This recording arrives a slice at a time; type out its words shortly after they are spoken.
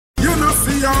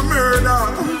see a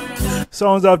murder.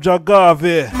 Sounds of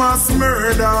Jagavi. Mass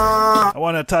murder. I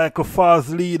want to tackle false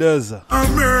leaders. A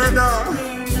murder.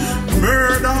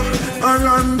 Murder. And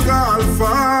uncalled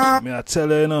for. Me I tell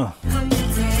you, you know.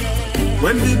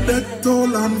 When the death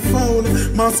toll unfold,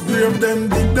 must grave them,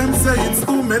 did them say it's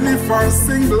too many for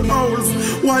single holes,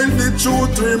 while the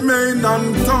truth remain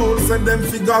untold, and them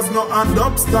figures no add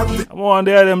up static. I want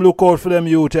to hear them look out for them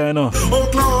youth, you know.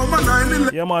 Oklahoma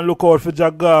 9/11. Yeah man, look out for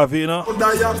Jagavi, you know.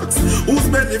 Whose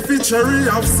beneficiary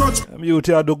of such them youth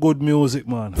here do good music,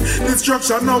 man.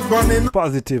 Destruction of running.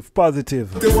 Positive,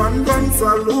 positive. The one gun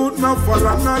salute, no fall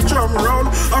and no drum roll.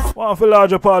 One for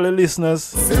large up all the listeners.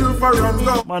 Silver and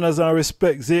gold. Manners and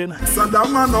respect, Zin.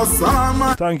 Saddam and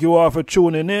Osama. Thank you all for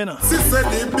tuning in. She said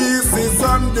the beast is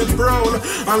on the prowl.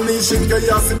 Unleashing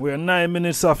chaos. We're 9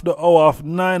 minutes after the hour of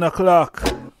 9 o'clock.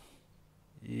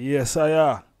 Yes, I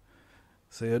are.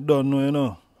 So you don't know, you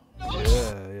know.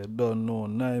 Yeah, you don't know.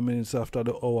 9 minutes after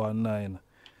the hour 9.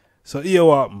 So here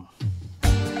what happen.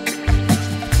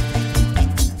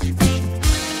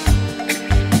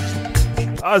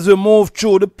 As we move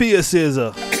through the paces, we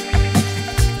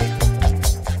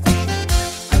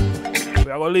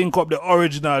are going to link up the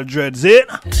original dreads, eh?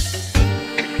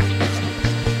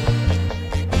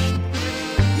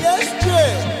 Yes,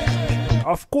 Dre.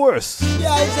 Of course.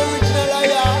 Yeah, it's original,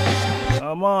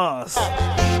 yeah. Amas.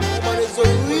 But it's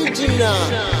original.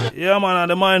 Yeah, man, and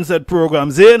the Mindset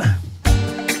programs, eh?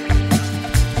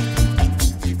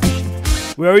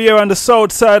 We're here on the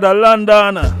south side of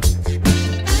London.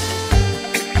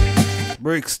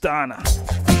 Brixton.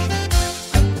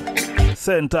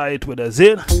 Center it with us,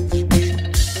 eh?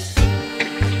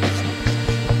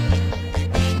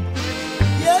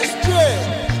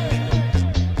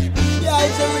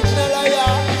 It's original,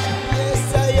 yeah.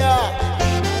 Yes, yeah.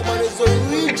 But it's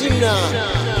original.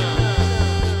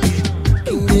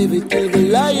 King David killed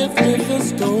Goliath with the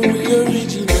story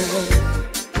original.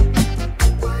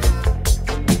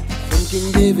 From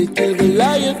King David killed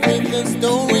Goliath with the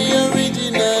story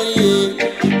original, yeah.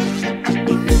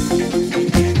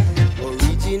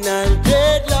 Original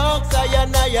dreadlocks, I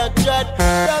dread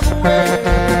from where?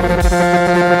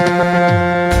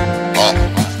 Oh,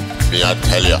 me I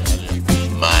tell you.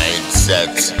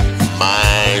 Mindset.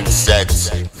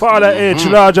 Father H,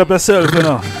 large up yourself, you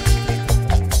know.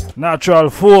 Natural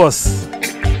force.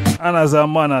 And as a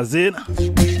man, as in.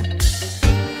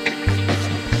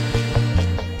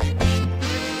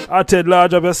 I said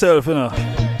large up yourself, you know.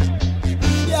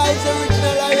 Yeah, it's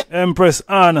original. Empress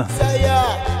Anna.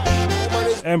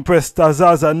 Empress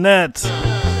Tazaza Net.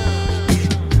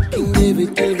 King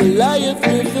David killed Goliath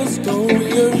with the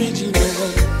story original.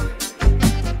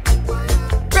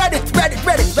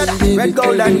 Red,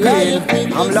 gold and green.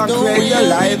 I'm locked where you're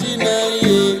live.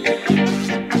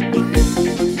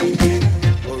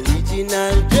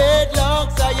 Original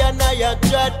dreadlocks, I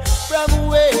dread from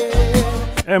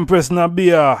where? Empress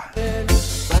Nabia.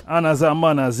 Anna's a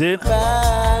man, as in.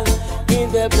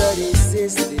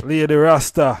 Lady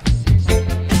Rasta.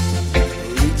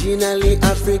 Originally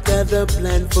Africa, the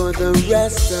plan for the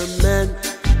Rasta man.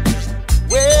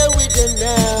 Where we the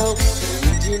now?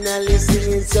 Originally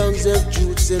singing songs of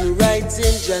truths and rights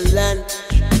in Jalan.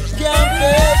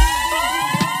 Campaign.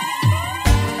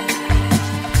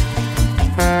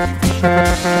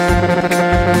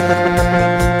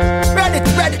 Ready,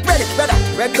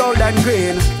 red, gold and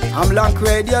green. I'm Long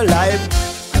Radio Live.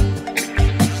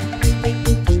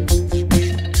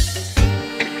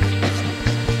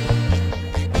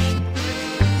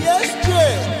 Yes, Dre.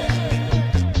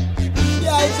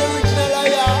 Yeah, it's original,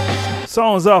 yeah.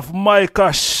 Sounds of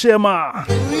Micah Shemaiah.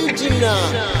 Original.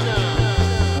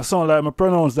 I sound like I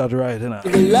pronounce that right, innit?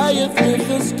 Goliath with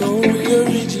the story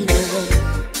original.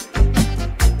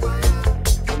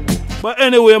 But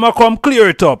anyway, I come clear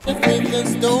it up. With the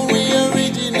story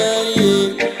original,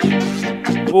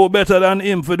 yeah. Who better than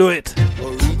him for do it?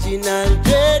 Original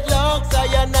dreadlocks,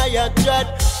 I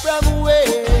dread from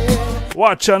where?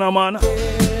 Watch on, man.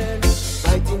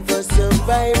 Fighting for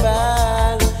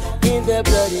survival in the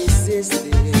bloody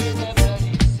system.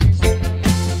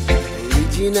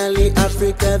 Originally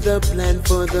Africa, the plan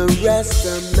for the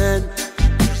Rasta man.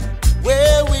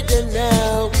 Where we the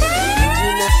now?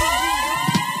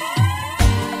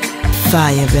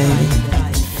 Fire, baby.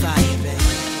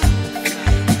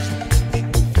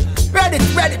 Ready,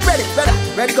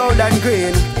 red, gold and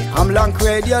green. I'm Long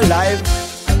Radio Live.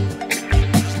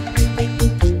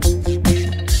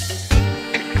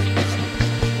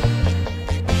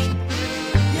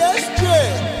 Yes, Dre.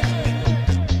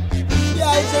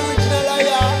 Yeah, it's original,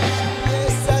 yeah.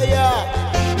 Yes, yeah.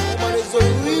 But it's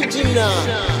original.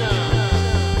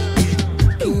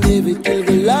 King David kill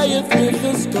Goliath with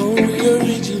the story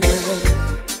original.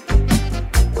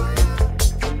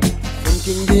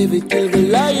 King David kill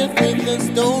Goliath with the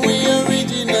story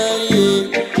original, yeah.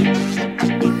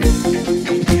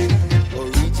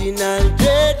 Original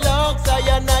dreadlocks, I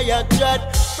dread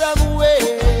from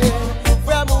where,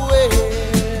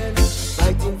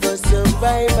 fighting for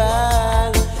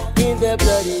survival in the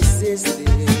bloody system.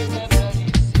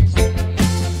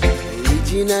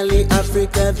 Originally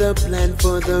Africa, the plan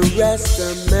for the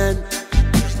Rasta man.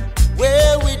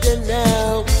 Where we done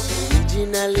now?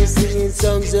 Originally singing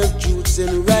songs of truths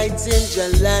and rights in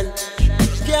Jalan.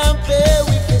 Can't bear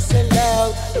with this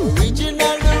aloud.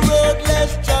 Original the road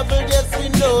less traveled, yes we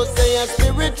know. Say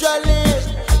spiritually,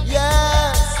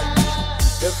 yes.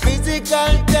 The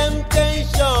physical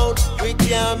temptation we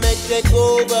can't make take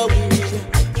over with.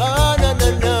 Oh no no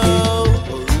no.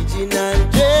 Original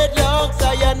dreadlocks, I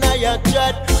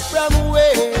dread from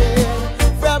where,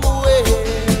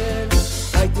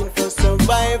 fighting for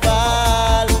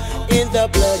survival in the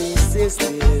bloody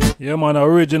system. Yeah man,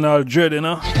 original dread, you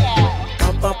know.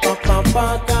 Papa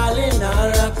calling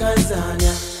all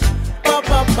Kazania.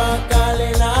 Papa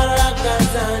calling all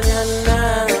Kazania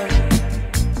now.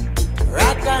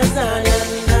 Rakazania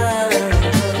now.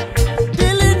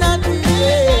 Killing at the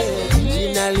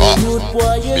originally good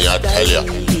boy. Me I tell you,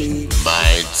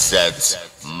 mindset.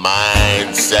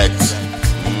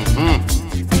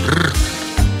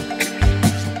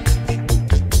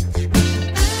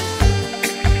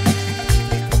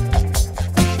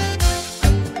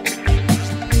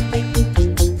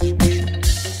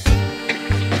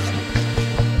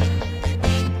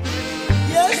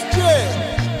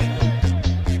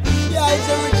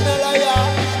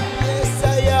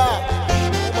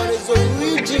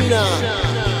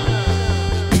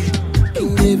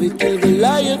 King David kill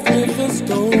Goliath with the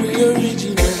story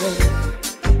original.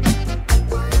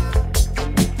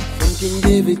 King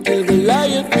David kill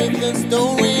Goliath with the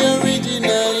story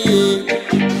original, yeah.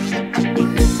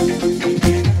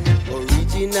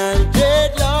 Original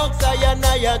dreadlocks, I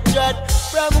dread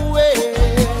from where,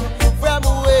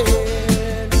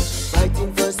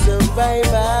 fighting for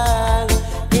survival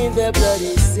in the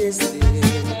bloody system.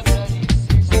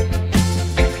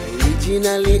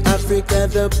 Originally Africa,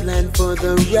 the plan for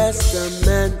the Rasta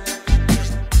man.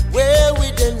 Where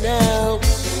we done now?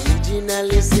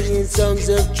 Originally singing songs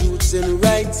of truths and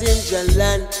rights in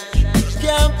Jalan.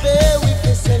 Can't bear with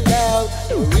this aloud.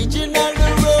 Original the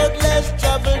road less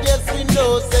traveled, yes we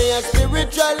know. Say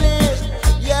spiritually,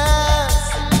 yes.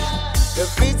 The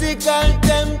physical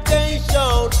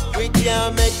temptation we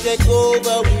can't make take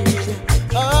over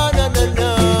with. Oh no no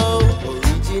no.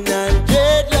 Original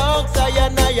dreadlocks, I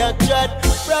dread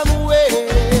from where,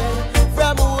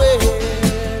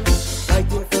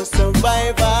 fighting for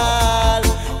survival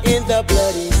in the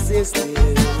bloody system.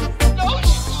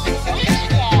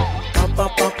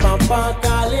 Papa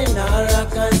calling all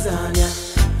Kazania.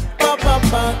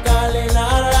 Papa calling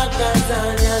all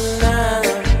Kazania now.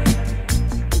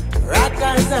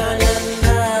 Rakazania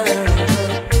now.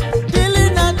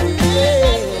 Killing at the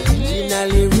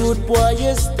originally rude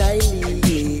boy style.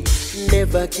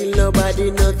 Never kill nobody,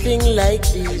 nothing like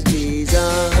these days,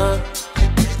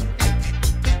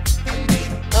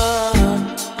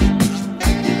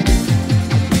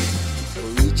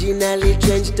 Originally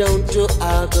trenched down to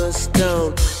August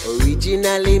Town.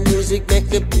 Originally music make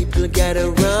the people get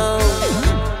around.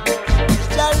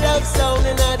 Your love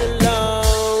sounding not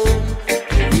alone.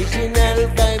 Original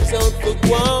vibes out for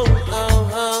Guam.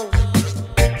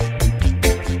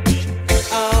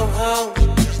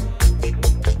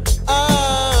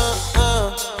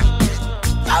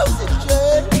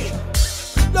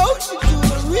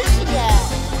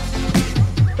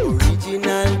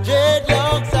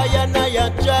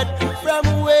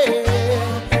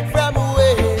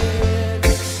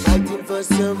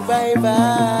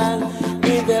 Survival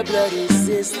in the bloody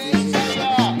system.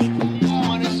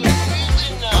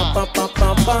 Papa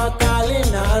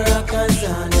calling all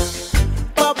Kazania.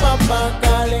 Papa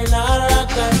calling all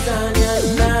Kazania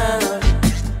now.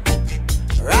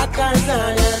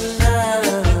 Rakazania now.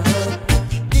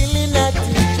 Killing at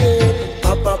the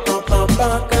Papa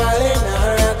calling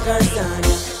all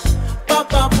Kazania.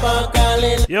 Papa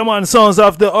calling. Yeah man, sounds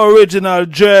of the original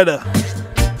dread.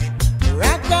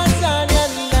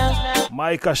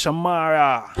 Micah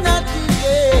Shemaiah.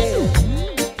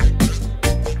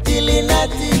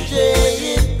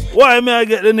 Why may I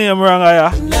get the name wrong,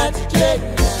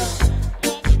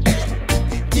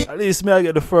 At least may I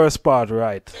get the first part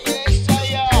right.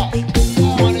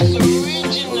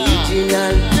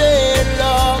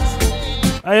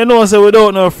 And you know, so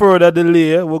without no further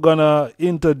delay, we're gonna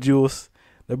introduce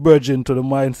the virgin to the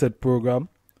Mindset program.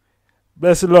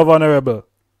 Blessed love, Honorable.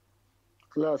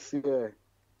 Class, yeah.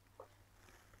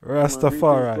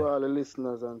 Rastafari. To all the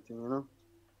listeners and thing, you know.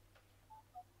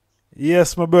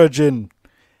 Yes, my virgin.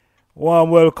 Warm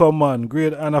welcome, man.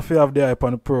 Great honor for you have the hype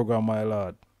on the program, my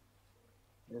lord.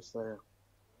 Yes, sir.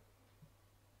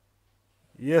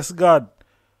 Yes, God.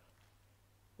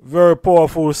 Very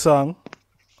powerful song.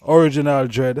 Original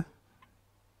Dread.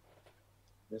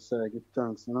 Yes, sir. Give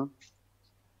thanks, you know.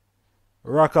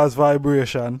 Rockers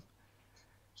Vibration.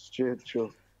 Straight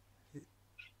through.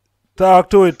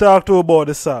 Talk to about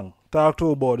the song.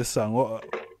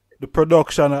 The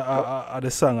production of the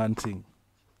song and thing.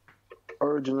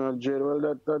 Original Dread. Well,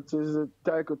 that is a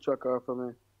title track for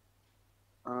me.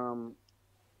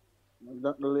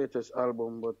 Not the latest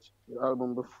album, but the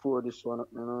album before this one,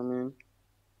 you know what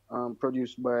I mean?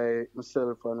 Produced by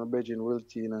myself and my Belgian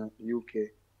Wilty in the UK.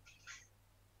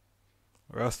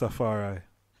 Rastafari.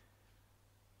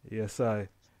 Yes, I.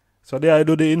 So there I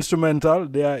do the instrumental.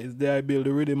 There I build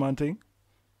the rhythm and thing.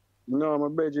 No, my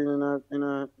Belgian in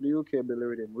the UK build the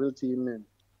rhythm. Wilty man.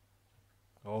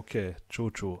 Okay,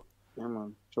 true. Yeah,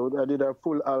 man. So I did a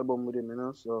full album with him, you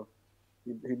know. So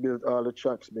he built all the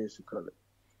tracks basically.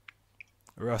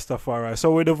 Rastafari.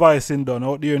 So with the voicing done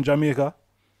out there in Jamaica?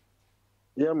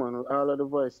 Yeah, man. All of the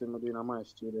voicing I'm doing in my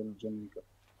studio in Jamaica.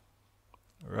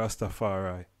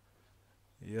 Rastafari.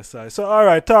 Yes, I. So,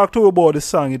 alright, talk to about the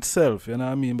song itself, you know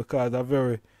what I mean? Because a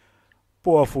very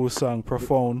powerful song,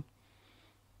 profound.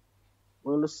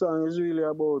 Well, the song is really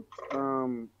about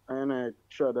I and I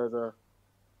tried as a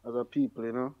people,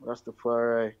 you know.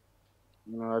 Rastafari.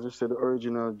 You know, as I said, the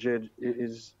original dread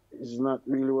is not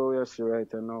really what we are seeing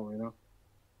right now, you know.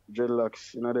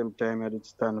 Dreadlocks, you know, them time I did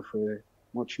stand for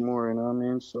much more, you know what I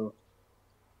mean? So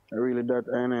I really that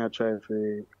I and I try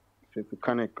to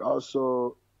connect.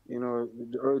 Also, you know,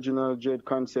 the original dread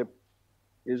concept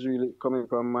is really coming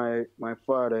from my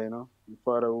father, you know. My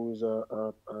father who is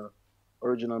a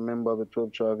original member of the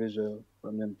 12 Tribe Israel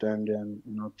from them time then,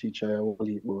 you know, teacher I will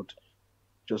eat about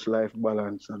just life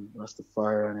balance and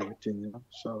Rastafari and everything, you know.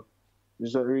 So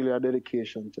it's really a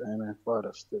dedication to my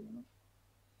father still, you know.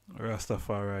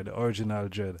 Rastafari, the original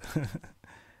dread.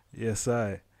 Yes,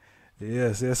 I.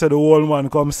 Yes, so the old man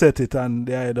come set it and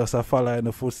they just a follow in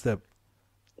the footstep.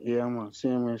 Yeah, man.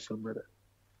 Same way, so brother.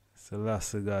 So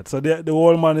that's God. So the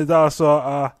old man is also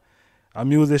a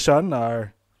musician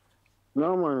or?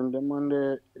 No, man. The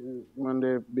man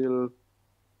they build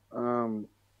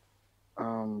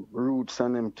roots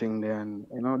and them thing there, and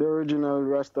you know the original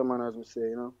Rasta man, as we say,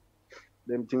 you know,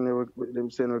 them thing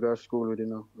them saying we got school with, you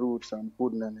know, roots and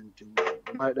pudding and them thing.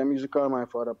 Them used to call my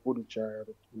father Pudding Child,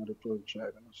 you know, the 12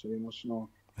 tribe, you know, so you must know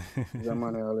he's a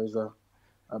man who always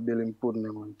a building pudding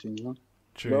them and thing, you know.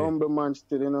 True. The humble man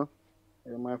still, you know.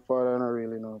 Yeah, my father not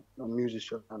really no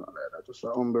musician and all that. Just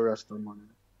a humble Rasta man.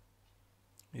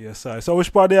 Yes, sir. So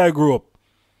which part there I grew up?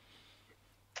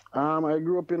 I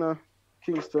grew up in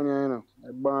Kingston, you know.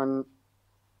 I born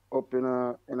up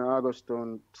in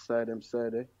Augustown side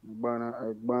there. I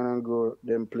born and grew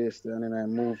them place there, and then I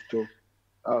moved to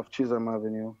off Chisholm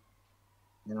Avenue.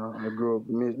 You know, I grew up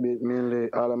mainly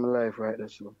all of my life right there,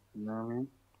 so you know what I mean?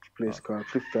 Place called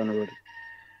Clifton Road.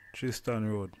 Tristan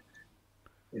Road.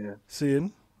 Yeah.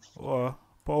 Seeing? Oh,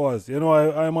 powers. You know,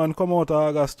 I man come out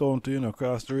of Augustown to, you know,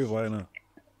 cross the river, you know.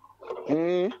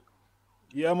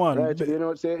 Yeah, man. Right, you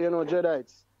know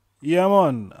Jedites. Yeah,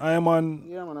 man. Yeah,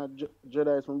 man,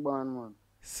 Jedites from born, man.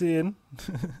 Seeing?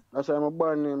 That's why I'm a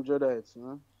born named Jedites, you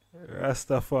know.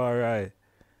 Rastafari.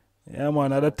 Yeah,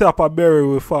 man. At the top of Berry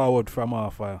we forward from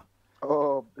our fire.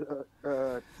 Oh,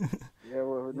 yeah,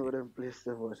 well, we know them places,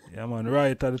 but. Yeah, man.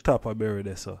 Right at the top of Berry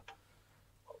there, so.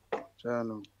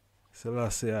 Chano.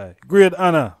 Selassie. Great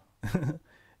honor. Yeah,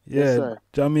 yes,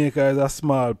 Jamaica is a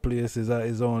small place.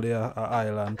 It's only a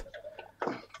island.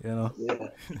 You know? Yeah.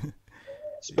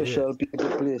 Special people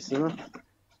place, you know?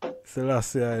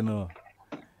 Selassie, I know.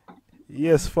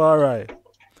 Yes, far right.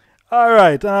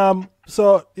 Alright,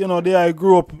 so you know, there I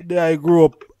grew up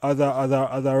as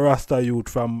a Rasta youth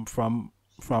from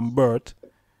birth.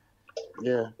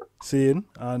 Yeah. Seeing?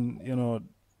 And you know,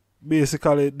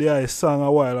 basically there I sang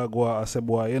a while ago, I said,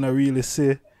 boy, you know, really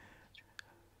see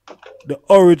the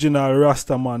original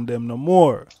Rasta man them no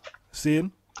more.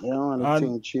 Seeing? Yeah, man, the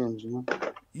thing change, you know.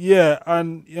 Yeah,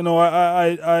 and you know,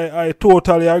 I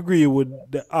totally agree with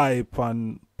the hype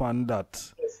on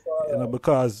that. You know,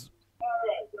 because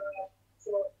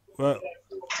well,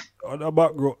 on the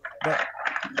background,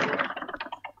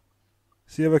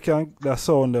 see if I can that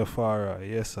sound there far.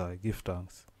 Yes, sir. Give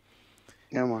thanks.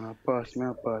 Yeah, man, I pass. You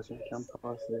can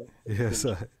pass it. Yes,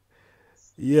 sir.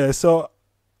 Yeah, so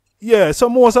yeah, so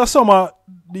most of some of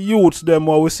the youths them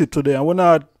what we see today, and we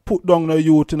not put down the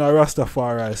youth in a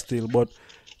Rastafari still, but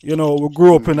you know, we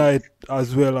grew up in it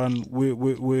as well, and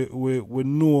we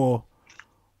know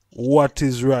what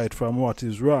is right from what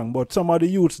is wrong. But some of the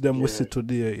youths them we see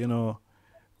today, you know,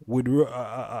 with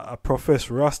a professed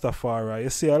Rastafari, you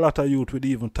see a lot of youth with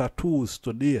even tattoos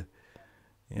today.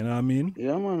 You know what I mean?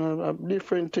 Yeah, man, a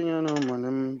different thing, you know,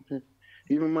 man.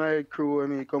 Even my crew, I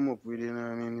mean, come up with, you know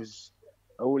what I mean, is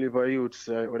a whole heap of youths,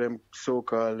 with them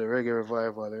so-called reggae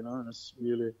revival, you know, it's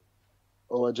really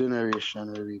our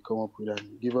generation where we come up with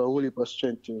and give a whole heap of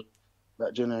strength to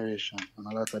that generation and a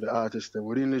lot of the artists that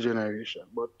within the generation.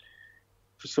 But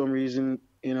for some reason,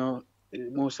 you know,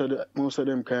 most of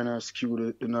them kind of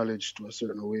skew the knowledge to a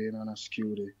certain way, you know, and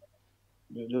skew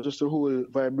just the whole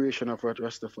vibration of what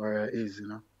Rastafari is, you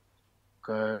know.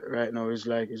 Cause right now it's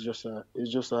like it's just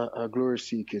a glory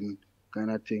seeking kind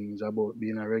of thing. It's about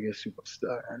being a reggae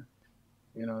superstar, and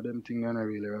you know them things are not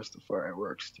really Rastafari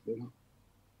works, you know.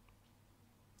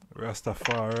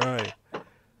 Rastafari.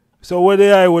 So what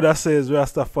I would have said is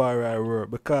Rastafari work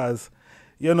because,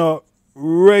 you know,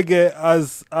 reggae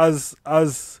as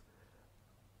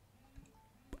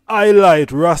highlight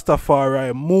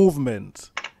Rastafari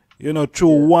movement. You know,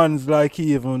 through ones like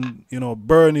even, you know,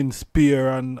 Burning Spear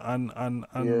and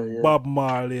Bob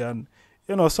Marley and,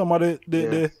 you know, some of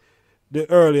the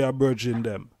earlier virgin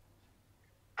them.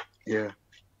 Yeah.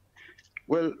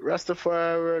 Well,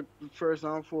 Rastafari first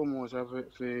and foremost have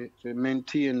to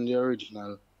maintain the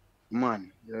original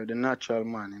man, the natural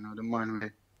man, you know, the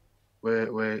man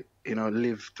where you know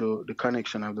live to the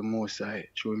connection of the Most High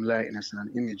through him likeness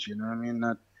and image, you know what I mean?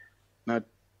 Not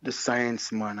the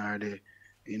science man or the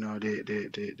you know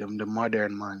the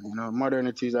modern man. You know,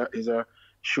 modernity is a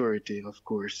surety, of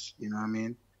course, you know what I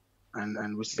mean?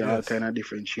 And we see all kind of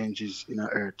different changes in our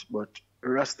earth. But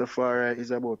Rastafari is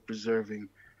about preserving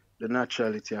the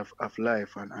naturality of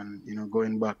life and you know,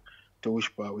 going back to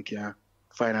which part we can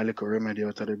find a little remedy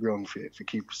out of the ground for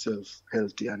keep yourself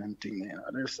healthy and everything. You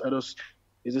know,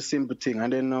 it's a simple thing.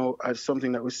 And then now as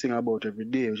something that we sing about every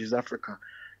day, which is Africa.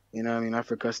 You know what I mean?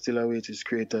 Africa still awaits its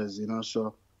creators, you know,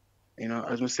 so you know,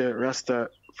 as we say, Rasta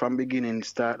from beginning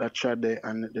start that chat there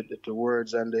and the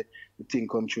words and the thing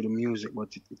come through the music,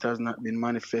 but it has not been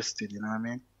manifested, you know what I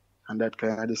mean? And that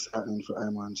kind of disheartening for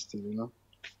Iman still, you know?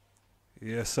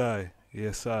 Yes, I.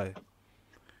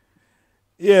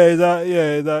 Yeah, it's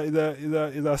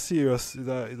a serious,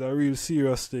 it's a real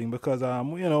serious thing because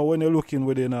you know, when you're looking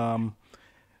within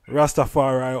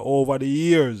Rastafari over the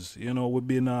years, you know, we've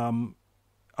been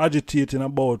agitating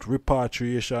about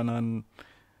repatriation and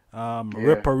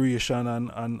reparation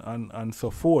and so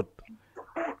forth.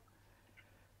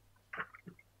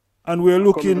 And we're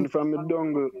looking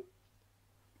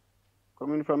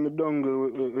coming from the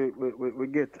dongle, we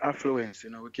get affluence,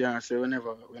 you know. We can't say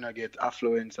whenever we not get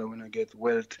affluence and we not get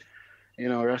wealth, you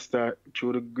know. Rasta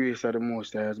through the grace of the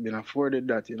Most High has been afforded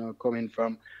that, you know, coming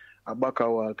from a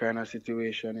back-a-wall kind of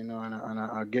situation, you know, and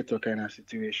a ghetto kind of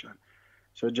situation.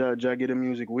 So Jah give the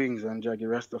music wings and Jah give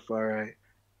Rastafari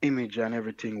image and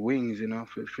everything wings, you know,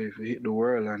 for hit the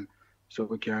world, and so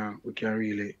we can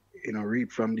really, you know,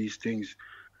 reap from these things.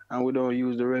 And we don't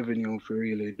use the revenue for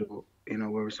really do, you know,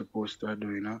 what we're supposed to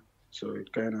do, you know. So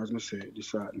it kind of, as I say,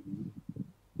 disheartening.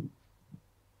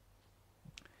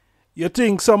 You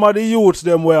think some of the youths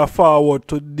them were forward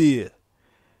today?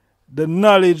 The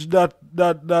knowledge that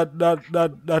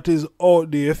is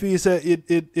out there, if you say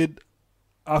it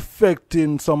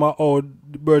affecting some of how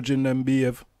the virgin them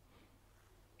behave.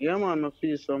 Yeah, man, I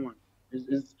feel so, man.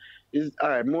 It's all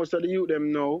right. Most of the youth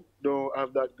them know don't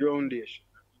have that groundation.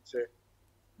 Say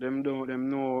them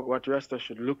know what Rasta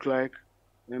should look like.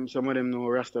 Some of them know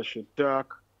Rasta should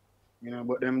talk, you know,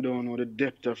 but them don't know the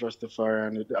depth of Rastafari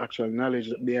and the actual knowledge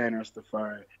behind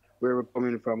Rastafari, where we're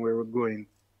coming from, where we're going,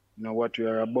 you know, what we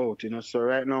are about, you know. So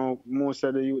right now, most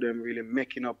of the youth them really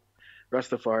making up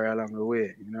Rastafari along the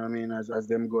way, you know what I mean? As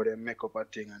them go, they make up a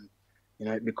thing and, you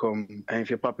know, it become, and if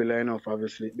you're popular enough,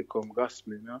 obviously it become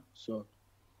gospel, you know. So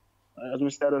as we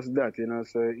start us that, you know,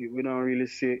 so we don't really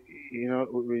see, you know,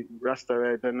 we Rasta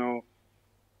right now,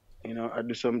 you know, I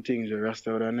do some things that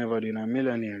Rasta would have never done in a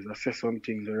million years. I say some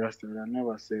things that Rasta would have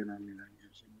never said in a million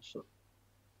years, you know. So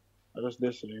I just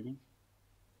this, you know.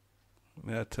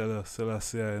 Yeah, tell us,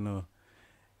 I know.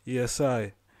 Yes,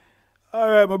 I. All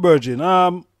right, my virgin.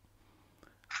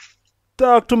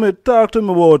 Talk to me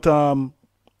about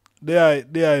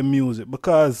the music,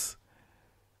 because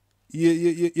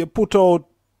you put out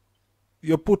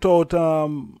a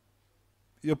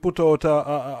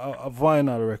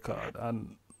vinyl record,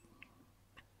 and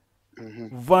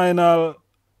vinyl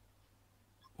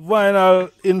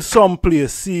vinyl in some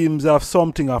places seems of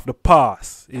something of the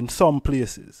past in some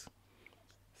places.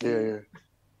 Yeah.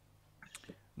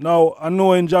 Now I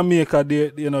know in Jamaica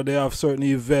they have certain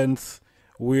events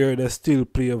where they still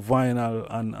play vinyl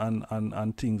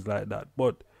and things like that.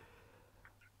 But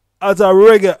as a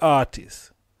reggae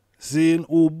artist, seeing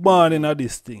who born in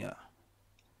this thing,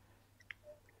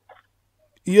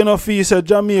 you know, feel that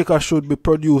Jamaica should be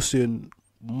producing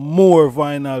more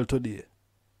vinyl today.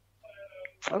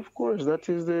 Of course, that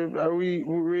is are we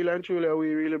really and truly are we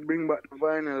really bring back the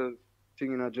vinyl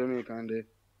thing in Jamaica and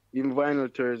even vinyl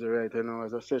Thursday, right? You know,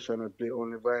 as a session we play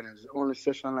only vinyl. It's the only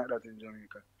session like that in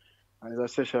Jamaica. And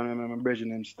it's a session when my brethren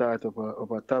them start up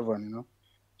a tavern, you know.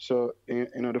 So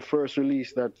the first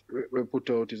release that we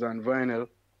put out is on vinyl,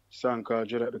 song called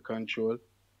Dread at the Control.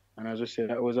 And as I said,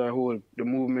 that was the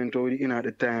movement already in at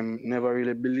the time, never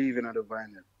really believing in the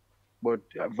vinyl. But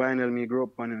vinyl, me grew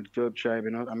up on it, 12 tribe,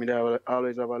 you know. I mean, I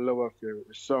always have a love affair with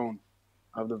the sound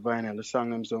of the vinyl. The song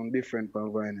them sound different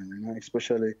from vinyl, you know,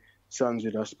 especially songs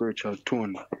with a spiritual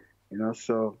tone, you know.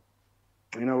 So,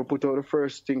 you know, we put out the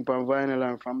first thing on vinyl,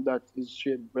 and from that it's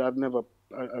straight. But I've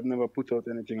never put out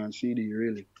anything on CD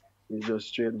really. It's just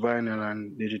straight vinyl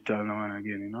and digital now and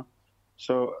again, you know.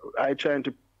 So I trying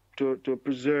to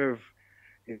preserve,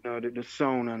 you know, the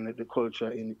sound and the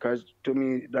culture in, because to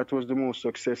me that was the most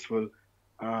successful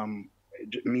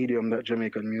medium that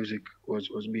Jamaican music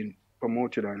was being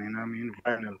promoted on. And I mean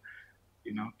vinyl,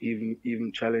 you know,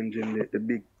 even challenging the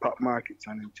big pop markets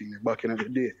and everything back in the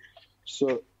day.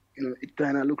 So, you know, it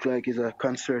kind of looked like it's a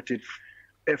concerted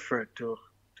effort to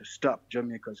stop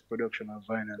Jamaica's production of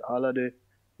vinyl. All of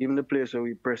even the place where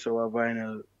we press our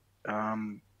vinyl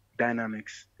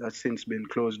dynamics has since been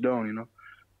closed down, you know.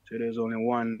 So there's only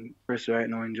one press right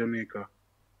now in Jamaica.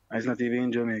 And it's not even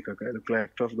in Jamaica, because it looks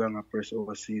like Tough Gang a press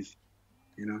overseas,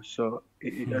 you know. So,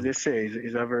 as I say,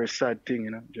 it's a very sad thing,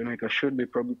 you know. Jamaica should be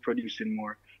probably producing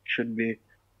more, should be,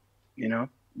 you know.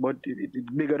 But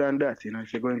it's bigger than that, you know.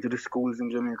 If you go into the schools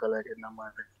in Jamaica like Edna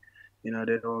Marley, you know,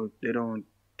 they don't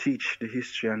teach the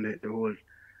history and the whole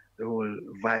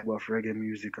vibe of reggae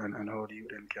music and how the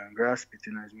youth can grasp it,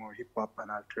 you know. It's more hip hop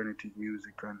and alternative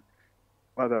music and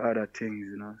other things,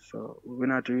 you know. So we're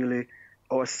not really,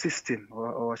 our system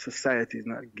or our society is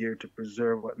not geared to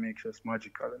preserve what makes us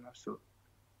magical, you know. So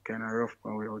kind of rough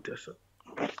when we out there.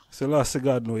 So last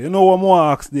God know. You know what more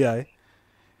ask there?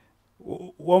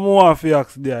 What more have to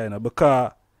ask there, you know,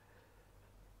 because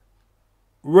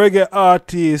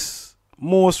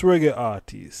most reggae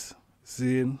artists,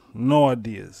 see,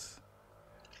 nowadays,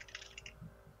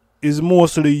 is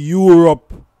mostly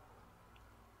Europe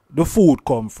the food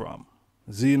come from.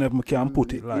 See, if I can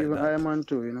put it like even that. Even I man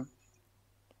too, you know.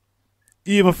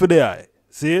 Even for the eye.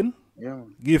 See? Yeah,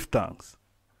 man. Give thanks.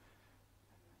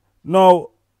 Now,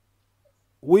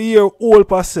 we hear all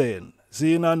per saying,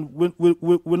 seeing, and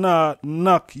we not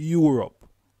knock Europe,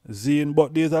 seeing,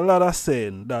 but there's a lot of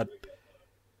saying that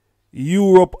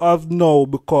Europe has now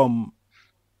become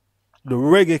the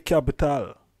reggae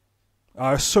capital,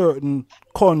 or certain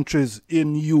countries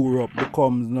in Europe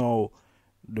becomes now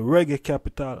the reggae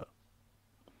capital.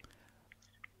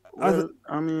 Well,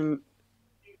 I mean,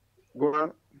 go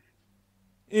on.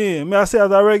 Yeah, me I say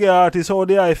as a reggae artist, how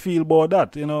do I feel about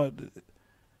that, you know?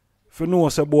 If you know,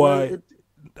 say, boy,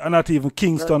 and not even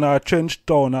Kingston or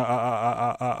Trenchtown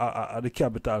are the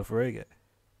capital for reggae.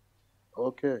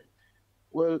 Okay.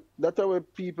 Well, that's how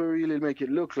people really make it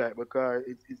look like, because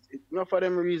not for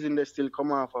them reason they still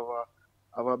come off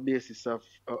of a basis of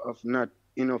not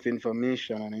enough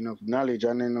information and enough knowledge,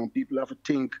 and then people have to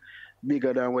think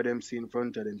bigger than what them see in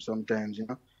front of them sometimes, you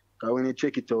know. Because when you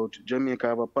check it out, Jamaica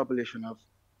have a population of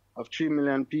 3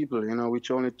 million people, you know,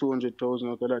 which only 200,000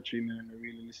 out of that 3 million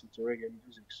really listen to reggae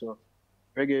music. So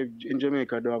reggae in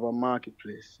Jamaica do have a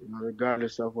marketplace, you know,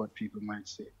 regardless of what people might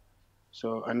say.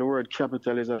 So, and the word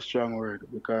capital is a strong word,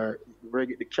 because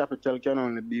reggae, the capital can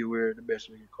only be where the best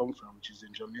reggae come from, which is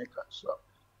in Jamaica. So,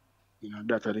 you know,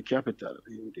 that's the capital.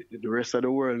 The rest of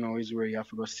the world now is where you have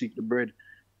to go seek the bread,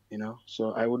 you know.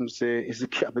 So I wouldn't say it's the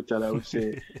capital. I would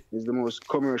say it's the most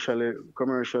commercially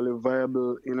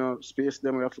viable, you know, space.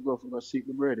 Then we have to go seek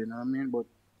the bread. You know what I mean? But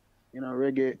you know,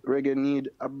 reggae need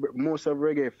most of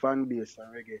reggae fan base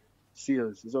and reggae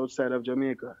sales is outside of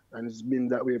Jamaica, and it's been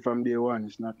that way from day one.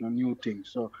 It's not no new thing.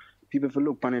 So people have to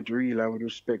look on it real and with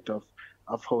respect of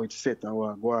how it's set and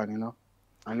what go on, you know.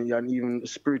 And even the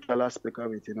spiritual aspect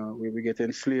of it, you know, we get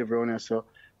enslaved around here, so,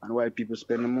 and white people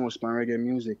spend the most on reggae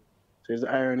music. So it's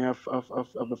the irony of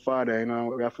the father, you know.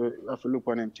 We have to look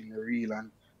on them things real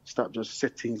and stop just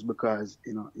set things because,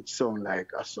 you know, it sound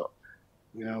like us. So,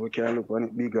 you know, we can look on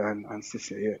it bigger and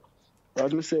say, yeah.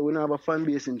 As I say, we don't have a fan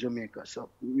base in Jamaica, so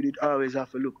we did always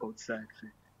have to look outside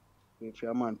if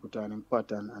a man put on him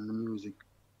pattern and the music,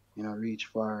 reach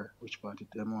for which part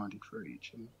they want it for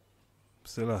reach.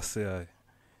 Still I say,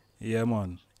 yeah,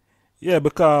 man. Yeah,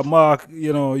 because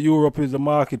Europe is the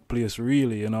marketplace,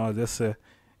 really. As I say,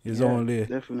 it's only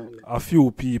definitely a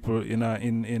few people in a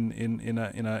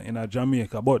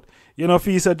Jamaica. But if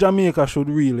he said Jamaica should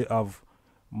really have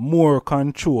more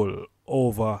control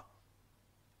over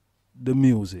the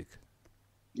music.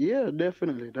 Yeah,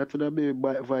 definitely. That would be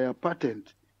via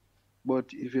patent.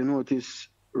 But if you notice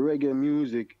reggae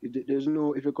music, there's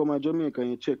no. If you come to Jamaica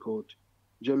and you check out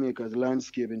Jamaica's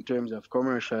landscape in terms of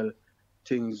commercial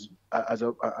things as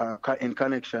in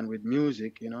connection with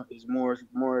music, is more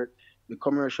the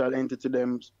commercial entity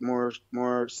them more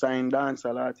signed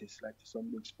dancehall artists like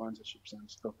some big sponsorships and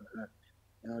stuff like that.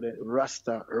 The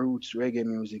Rasta roots reggae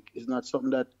music is not something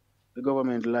that the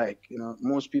government like.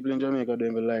 Most people in Jamaica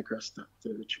don't even like Rasta, to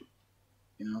tell the truth.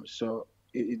 So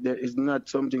it's not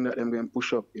something that them going to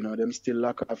push up. Them still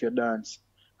lock off your dance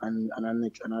and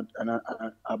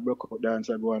I broke up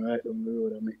dance I go on right down the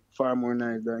road and make far more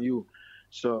noise than you.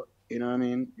 So, what I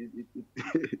mean?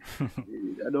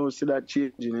 I don't see that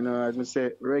changing. As I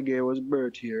say, reggae was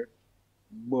birthed here,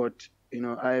 but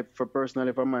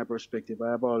personally, from my perspective, I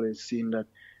have always seen that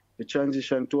the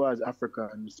transition towards Africa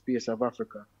and the space of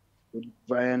Africa would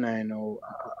via a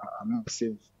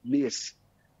massive base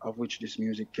of which this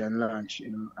music can launch,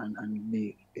 and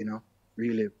be,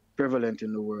 really prevalent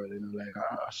in the world, like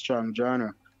a strong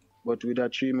genre. But with a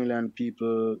 3 million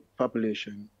people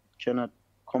population, cannot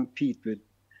compete with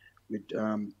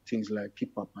things like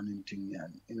hip hop and anything,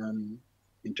 and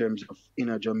in terms of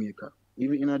inner Jamaica.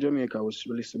 Even inner Jamaica was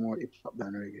releasing more hip hop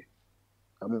than reggae.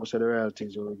 And most of the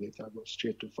royalties we get go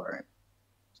straight to foreign.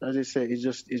 So as I say, it's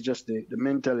just the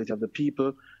mentality of the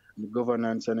people, the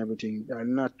governance and everything. They are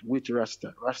not with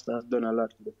Rasta. Rasta has done a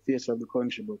lot for the face of the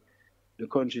country, but the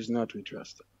country is not with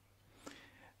Rasta.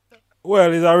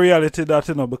 Well, it's a reality that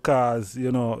because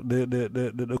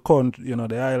the country,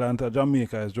 the island of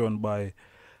Jamaica is run by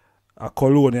a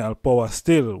colonial power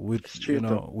still. With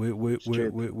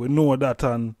we know that,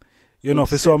 and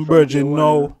for some virgin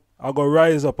now, I go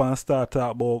rise up and start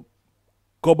talk about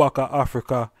go back to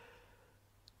Africa.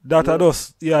 That I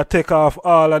just take off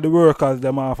all of the workers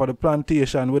them off of the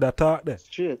plantation with a talk there.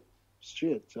 Straight.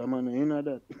 I'm on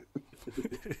that.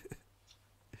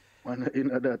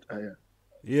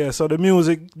 Yeah, so the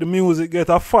music get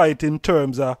a fight in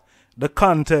terms of the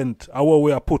content of what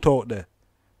we are put out there.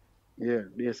 Yeah,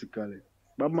 basically.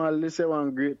 But Marley say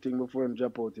one great thing before him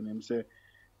drop out in him say,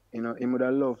 he would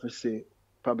have loved to say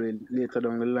probably later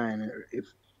down the line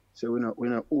if we're not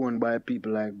owned by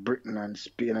people like Britain and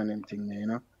Spain and them thing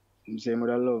there, He say he would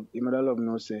have loved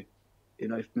no say,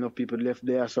 if enough people left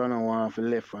there so I don't want to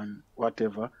left and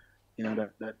whatever,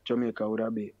 that Jamaica would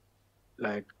have been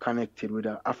like connected with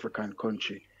an African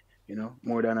country,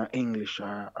 more than an English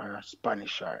or a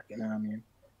Spanish or, you know what I mean?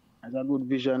 It's a good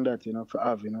vision that, for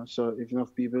have, So if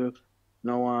enough people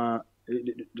now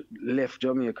left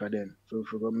Jamaica then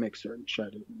for go make certain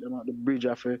shot, the bridge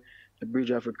have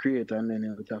to create and then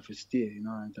it have to stay,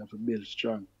 and it have to build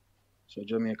strong. So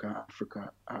Jamaica and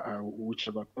Africa or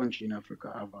whichever country in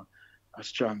Africa have a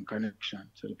strong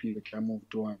connection so the people can move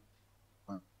to one.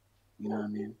 You know what I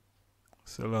mean?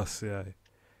 Selassie,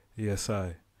 yes,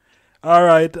 I. All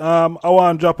right, I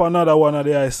want to drop another one of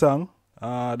the I song.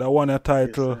 The one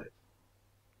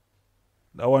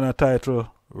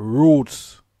title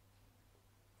Roots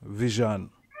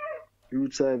Vision.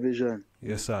 Roots Eye Vision.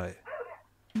 Yes, I.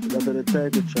 That's the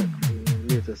title track for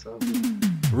the latest album.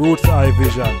 Roots Eye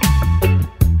Vision.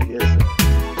 Yes, sir.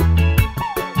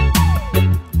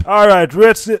 All right,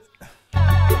 let's.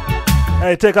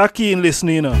 Hey, take a keen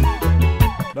listening,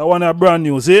 That one a brand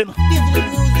new, see it? Give the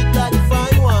music like a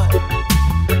fine wine.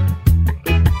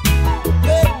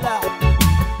 Red light.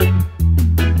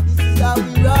 This is how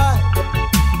we ride.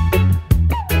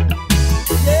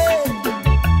 Yeah.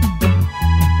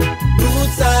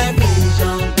 Roots Eye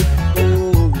Vision.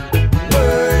 Oh,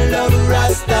 world of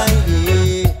Rasta,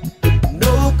 yeah.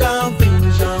 No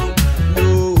confusion. No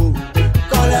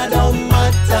color don't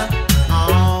matter.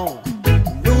 Oh,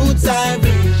 Roots Eye Vision.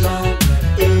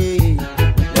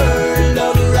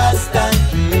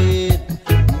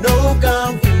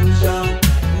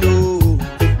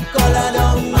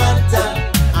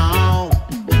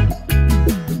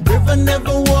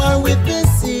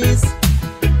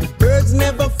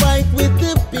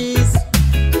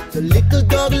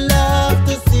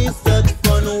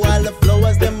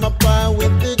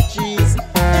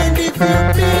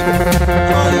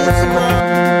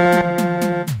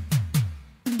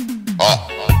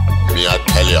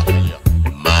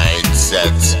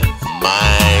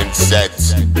 mindset.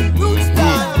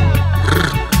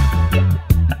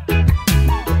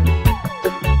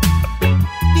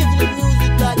 Give the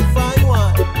music like the fine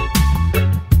one.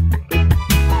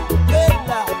 Red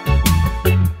light.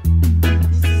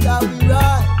 This is how we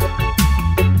ride.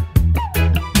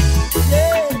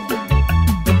 Yeah.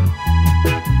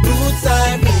 Roots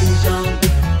and vision.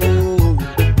 Oh,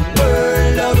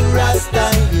 world of Rasta.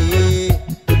 Yeah.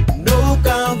 No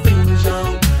confusion.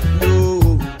 No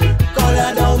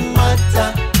color don't matter.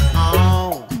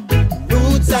 Oh,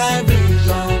 roots and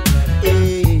vision.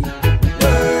 Yeah.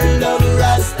 World of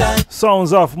Rasta.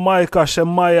 Sounds of Micah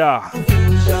Shemaiah.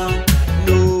 Confusion,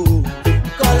 no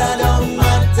color don't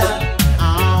matter.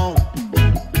 Ow.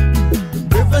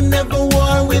 River never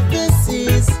war with the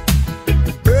seas.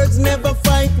 Birds never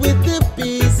fight with the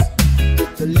bees.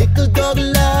 The little dog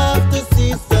love to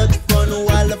see such fun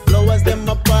while the flowers them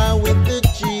apart with the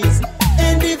trees.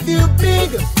 And if you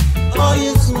big or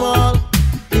you small,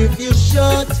 if you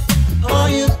short or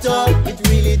you tall, it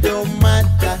really don't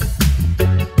matter.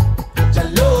 Your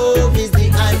love is the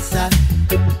answer.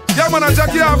 Yeah, man, and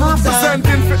Jackie have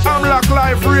representing for Amlock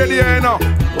Life Radio, you know.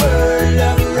 World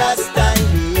of Rasta,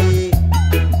 yeah.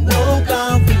 No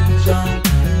confusion,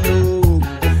 no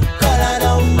color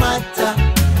don't matter.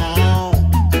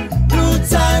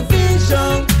 Roots and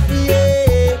vision,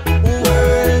 yeah.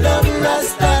 World of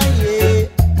Rasta, yeah.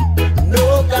 No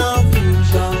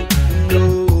confusion, no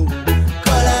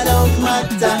color don't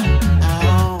matter.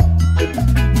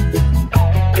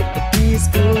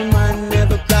 Peaceful man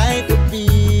never cry for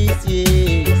peace,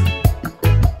 yes.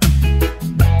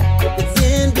 It's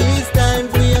in these times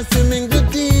we are swimming the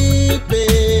deep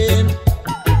end.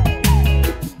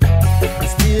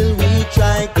 Still we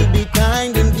try to be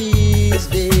kind in these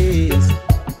days.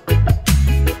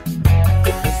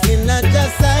 It's in a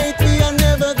just sight we are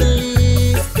never the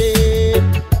least paid.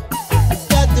 It's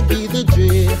got to be the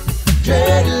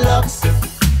dreadlocks.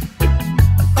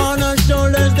 On our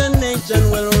shoulders the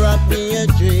nation will rock me a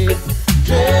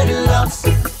dreadlocks.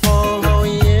 Oh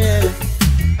yeah.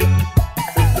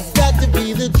 It's got to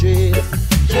be the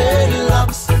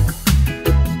dreadlocks.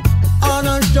 On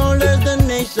our shoulders the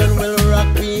nation will rock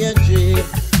me a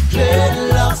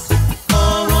dreadlocks.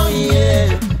 Oh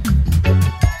yeah.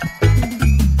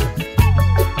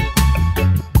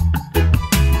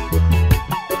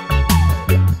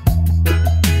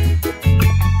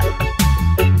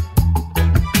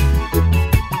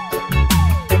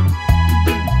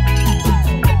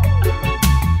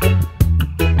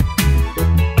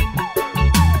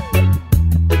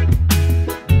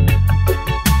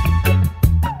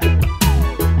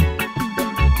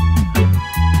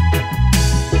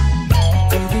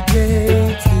 To the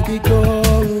gates we be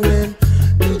going,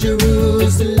 New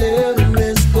Jerusalem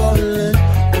is calling.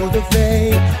 For the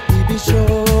faith we be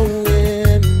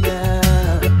showing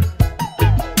now.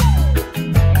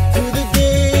 To the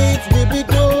gates we be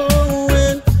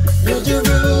going, New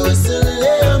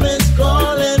Jerusalem is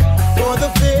calling. For the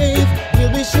faith we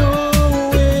be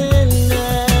showing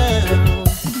now.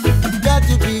 Got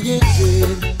to be a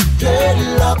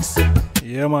dreadlocks.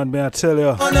 Yeah, man, may I tell you.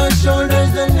 On our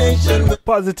shoulders the nation with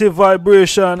Positive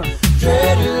vibration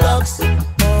dreadlocks.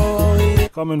 Oh yeah.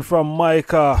 coming from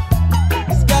Micah.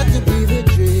 It's got to be the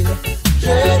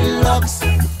dreadlocks.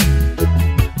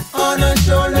 On our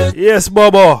shoulders. Yes,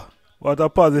 Bobo. What a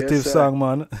positive Yes, sir. song,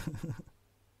 man.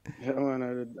 Yeah, man,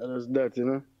 I was that, you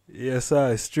know. Yes,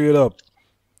 I straight up.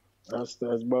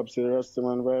 Rasta, as Bob said, Rasta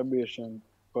man vibration,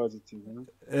 positive, you know.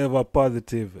 Ever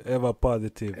positive, ever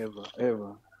positive.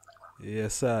 Ever.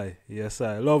 Yes, I. Yes,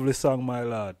 I. Lovely song, my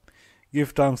lord. Give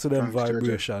thanks to them Thanks,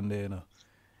 vibration there, you know.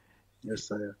 Yes,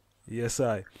 sir. Yes,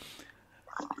 I.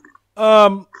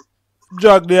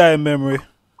 Jog the eye memory.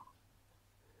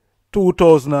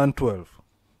 2012.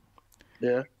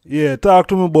 Yeah. Yeah, talk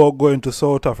to me about going to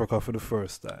South Africa for the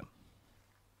first time.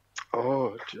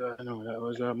 Oh, I know, that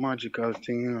was a magical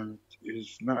thing, you know.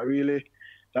 It's not really,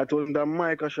 that was the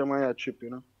Micah Shemaiah trip,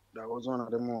 you know. That was one of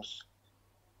the most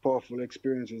powerful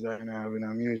experiences I have in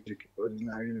our music. But it's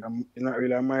not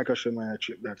really a Micah Shemaiah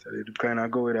trip that I did kind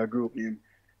of go with a group named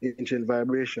Ancient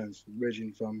Vibrations,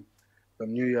 bridging from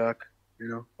New York, you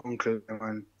know, Uncle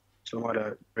and some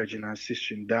other bridging and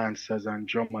sistering dancers and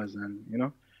drummers and, you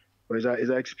know. But it's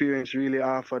an experience really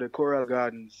after the Coral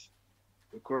Gardens.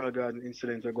 The Coral Garden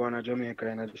incident are going to Jamaica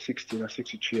in the 60s or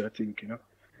 63, I think, you know.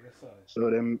 So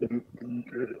them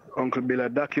Uncle Bill a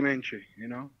documentary, you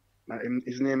know.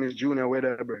 His name is Junior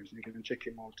Weatherburns. You can check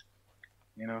him out.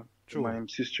 You know, True. my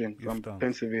sister from Thanks.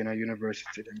 Pennsylvania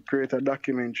University. They create a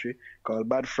documentary called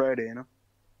Bad Friday, you know.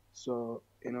 So,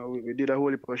 you know, we did a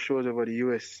whole heap of shows over the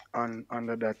US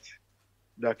under that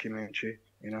documentary,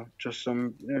 just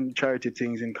some charity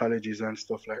things in colleges and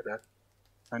stuff like that.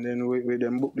 And then we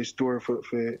then booked this tour for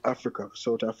Africa,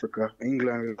 South Africa,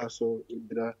 England. We also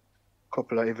did a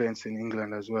couple of events in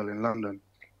England as well, in London.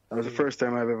 That was the first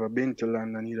time I've ever been to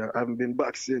London either. I haven't been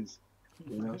back since,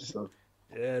 so.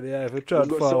 Yeah, if you We try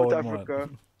go forward, South man. Africa,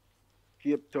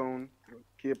 Cape Town,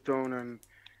 and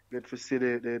get to see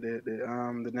the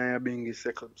Nyabingi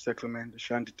settlement, the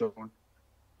Shantytown,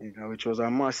 which was a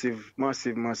massive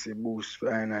boost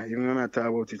for I. Even when I talk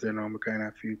about it, I kind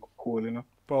of feel cool,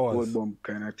 Powers. Cold bump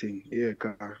kind of thing. Yeah,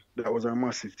 'cause that was a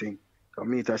massive thing. I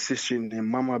meet a sister named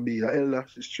Mama B, her elder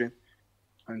sister,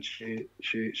 and she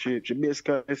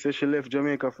basically said she left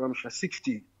Jamaica from she was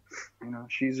 16.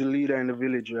 She's the leader in the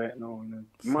village right now.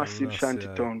 Massive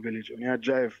Shantytown village. When you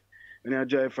drive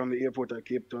from the airport at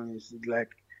Cape Town, it's like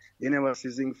you never see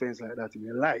zinc fence like that in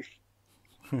your life.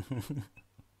 You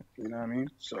know what I mean?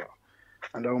 So,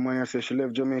 and the woman said she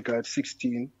left Jamaica at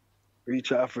 16,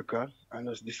 reached Africa, and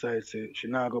just decided she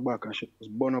now go back, and she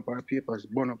just burn up her papers,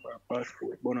 burn up her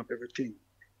passport, burn up everything.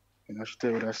 She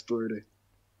tell you that story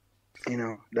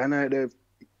there. That night they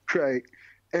cry,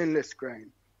 endless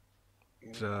crying.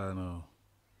 Jano.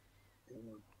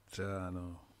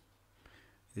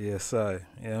 Yes,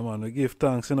 yeah, man. We give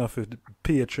thanks for the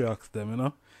patriarchs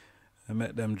them, and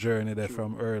make them journey there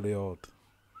from early out.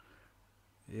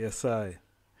 Yes,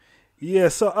 Yeah,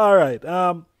 so alright.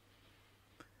 How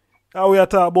we are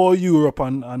talking about Europe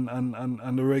and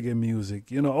the reggae music.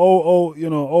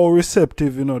 How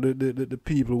receptive, the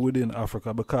people within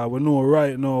Africa, because we know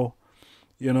right now,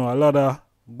 a lot of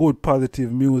good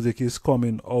positive music is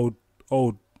coming out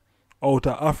of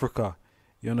Africa,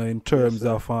 in terms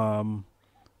of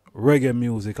reggae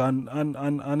music and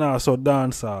also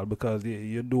dancehall, because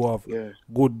you do have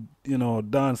good,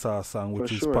 dancehall song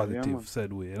which is positive,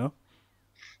 said we,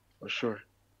 For sure.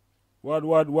 What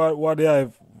do you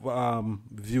have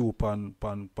view upon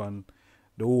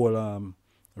the whole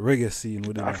reggae scene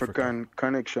within African Africa?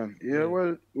 connection. Yeah,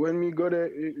 well, when we go there,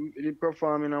 we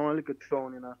perform in one little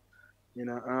town,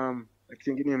 I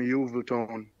think it named Yeovil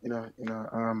Town,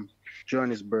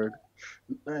 Johannesburg.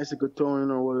 Nice little town,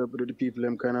 all of the people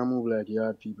them kind of move like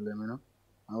yard people,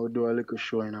 I would do a little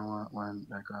show in one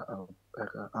like a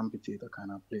amphitheater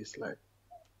kind of place, like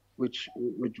which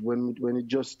when it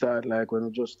just start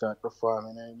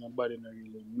performing, nobody not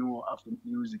really know after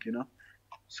music,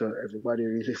 So everybody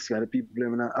really see the people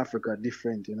in Africa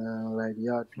different, like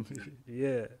yard people.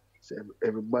 Yeah. So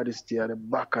everybody stay at the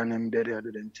back and them there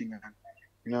do them thing,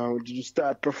 and you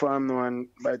start performing now, and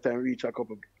by the time we reach a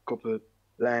couple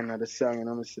line of the song,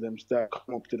 I see them start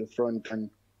come up to the front, and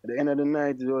at the end of the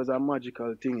night it was a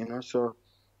magical thing, So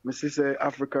I say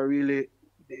Africa really,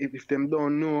 if them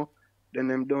don't know, then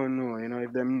them don't know,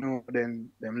 If them know,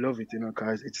 then them love it,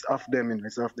 because it's off them,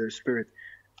 it's off their spirit.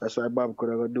 That's why Bob could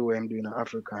have do what I'm doing in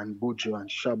Africa, and Bujo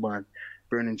and Shaban,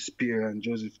 Burning Spear and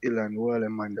Joseph Hill and all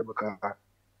them man, because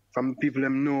from the people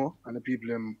them know and the people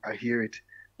them I hear it,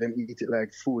 them eat it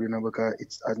like food, because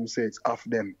it's, as we say, it's off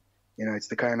them. It's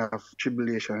the kind of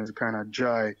tribulation, it's the kind of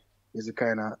joy, it's the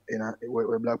kind of,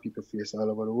 where black people face all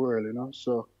over the world,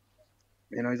 So,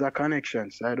 it's a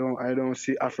connection. So I don't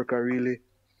see Africa really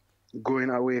going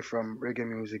away from reggae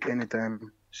music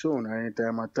anytime soon or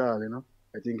anytime at all,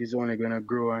 I think it's only going to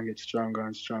grow and get stronger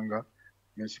and stronger.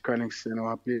 It's connection,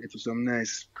 I play to some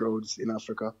nice crowds in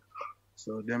Africa.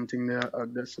 So them thing there,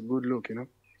 that's a good look,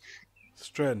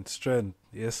 Strength.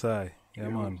 Yes, Yeah,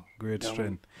 man. Great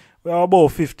strength. We are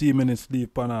about 15 minutes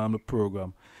deep on the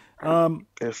program.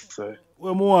 Yes, sir.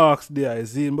 When we ask there,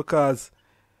 Zine, because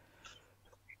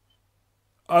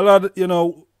a lot,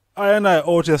 I and I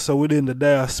out here so within the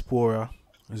diaspora,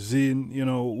 Zine,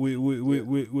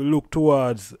 we look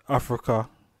towards Africa,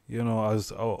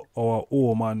 as our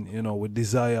home, and we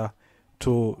desire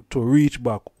to reach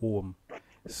back home,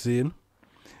 Zine.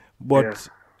 But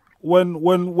when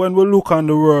we look on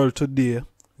the world today,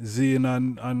 Zine,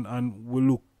 and we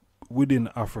look within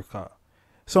Africa,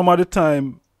 some of the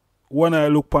time when I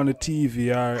look on the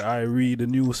TV or I read the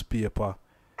newspaper,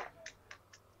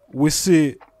 we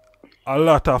see a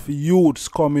lot of youths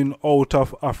coming out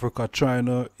of Africa trying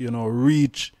to,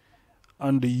 reach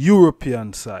on the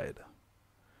European side.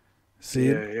 See?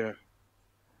 Yeah.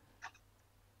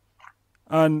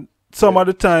 And some of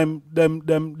the time,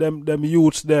 them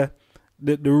youths there,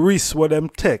 the risk what them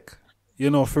take,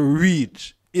 for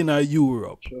reach in a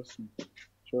Europe. Trust me.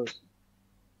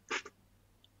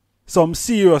 Some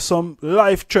serious, some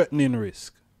life-threatening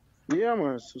risk. Yeah,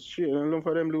 man. So shit, I don't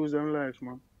for them lose their life,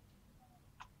 man.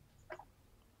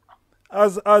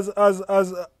 as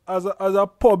a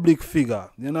public figure,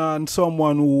 you know, and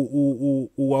someone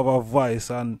who have a voice,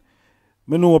 and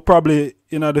me know probably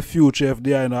in the future if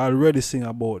they are already sing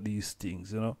about these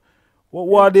things, you know.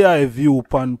 What they are view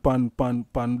pan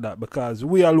that, because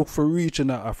we are look for reaching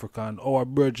Africa, and our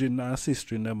brethren and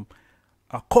sister in them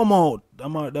are come out,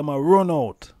 them are run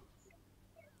out.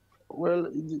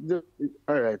 Well,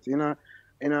 all right,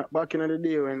 back in the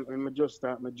day when I just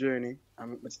start my journey, I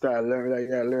start learn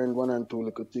like I learned one and two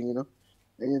little thing, you know.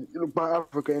 And you look at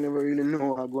Africa, you never really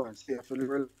know how to go and stay for the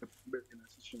relative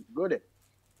to go there,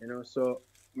 you know. So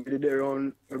I did their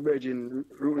own virgin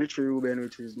Richie Ruben,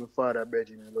 which is my father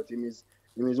virgin, but him is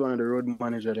one of the road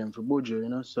manager them for Buju, you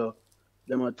know. So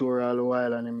them a tour all the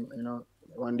while, and him, you know,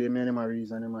 one day me and him a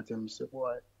reason, and him a tell me, say,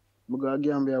 boy, I go to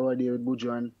Gambia one day with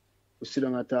Buju, and we sit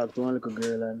down and talk to one little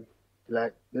girl, and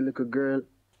like the little girl,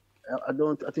 I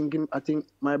think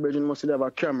my virgin must have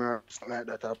a camera or something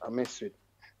like that I mess with.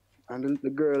 And the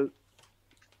girl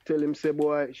tell him, say,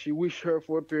 boy, she wish her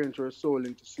parents her soul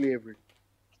into slavery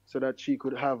so that she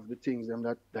could have the things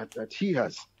that he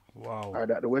has. Wow. Or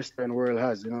that the Western world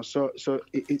has, you know. So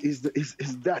it is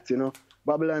that, you know.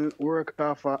 Babylon work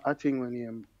off a thing when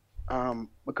him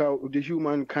because the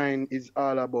humankind is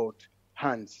all about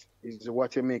hands, is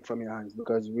what you make from your hands,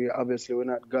 because we're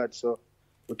not God, so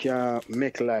we can't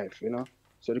make life, you know.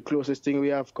 So the closest thing we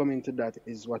have coming to that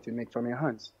is what you make from your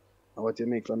hands. And what you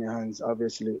make from your hands,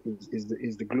 obviously,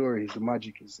 is the glory, is the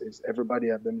magic, is everybody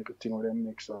have them little thing with them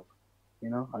mix up, you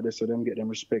know. I just so them get them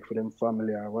respect for them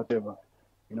family or whatever,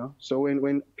 you know. So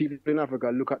when people in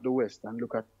Africa look at the West and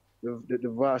look at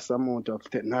the vast amount of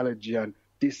technology and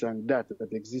this and that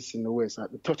exists in the West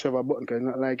at the touch of a button, because it's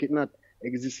not like it not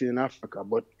existing in Africa,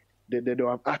 but they don't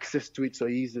have access to it so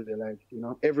easily, like, you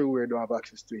know, everywhere don't have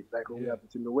access to it, like we have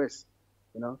it in the West,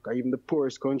 you know, because even the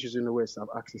poorest countries in the West have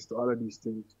access to all of these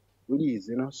things with ease,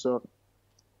 you know. So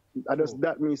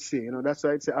that means say, you know, that's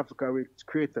why I say Africa with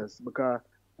creators, because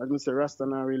as I say, Rasta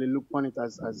now really look on it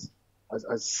as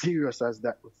serious as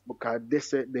that, because they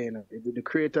say, you know, the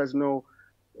creators know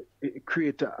it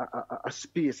create a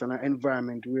space and an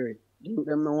environment where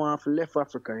them no want to left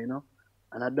Africa, you know.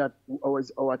 And that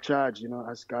was our charge, you know,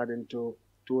 as according to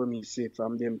me say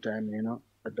from them time, you know.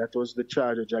 That was the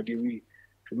charge of Jaggy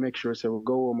to make sure so we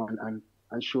go home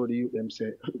and show the youth them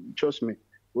say, trust me,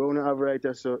 we don't have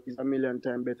writers, so it's a million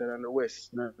times better than the West.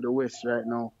 Now, the West right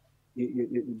now,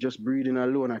 you just breathing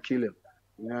alone and kill him.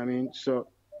 You know what I mean? So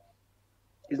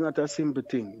it's not a simple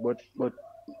thing, but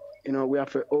you know, we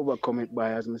have to overcome it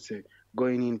by, as I say,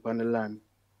 going in on the land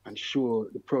and show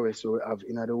the prowess we have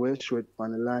in the West, show it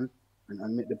on the land,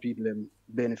 and make the people them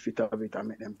benefit of it and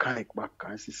make them connect back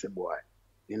and say, boy,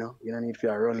 you know, you don't need to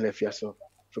run left here, so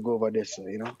to go over there, so,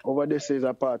 you know. Over there is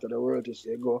a part of the world to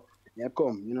say, go, you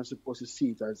come, you're not supposed to see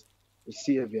it as a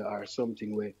savior or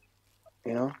something where,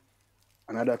 you know,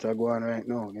 and that's go on right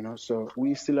now, you know. So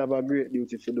we still have a great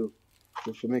duty to do,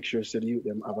 to make sure so the youth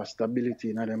them have a stability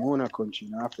in their own country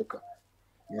in Africa.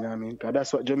 You know what I mean? Because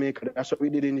that's what Jamaica, that's what we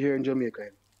did in here in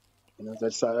Jamaica. You know,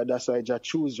 that's why I just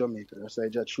choose Jamaica. That's why I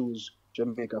just choose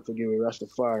Jamaica to give a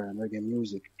Rastafari and reggae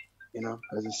music. You know,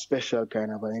 as a special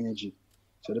kind of energy.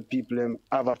 So the people them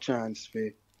have a chance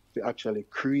to actually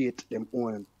create them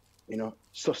own, you know,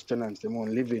 sustenance, them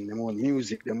own living, them own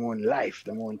music, them own life,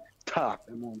 them own talk,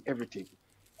 them own everything.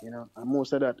 You know, and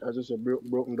most of that is also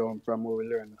broken down from where we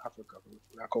learn in Africa. We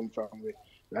come from with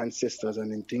ancestors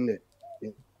and them thing there. You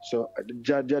know? So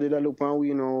Jah did a look on we,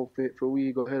 you know, for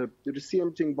we go help do the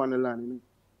same thing on the land, you know,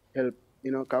 help,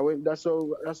 you know, cause that's how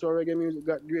reggae music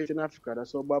got great in Africa.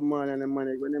 That's how Bob Marley and them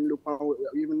man, when them look on,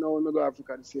 even now when we go to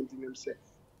Africa, the same thing them say.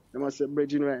 They must say,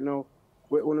 Bridging right now,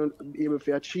 we're not able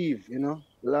to achieve, you know.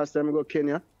 The last time we go to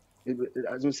Kenya,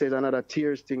 as we say, it's another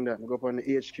tears thing that we go up on the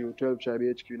HQ, 12 tribe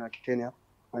HQ in Kenya.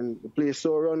 And the place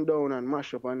so run down and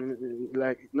mash up and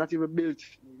like not even built,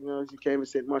 you know, you can't even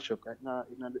say mash up, like not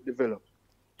developed.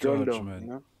 Run down, you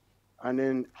know. And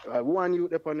then one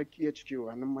youth up on the HQ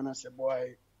and the man I said,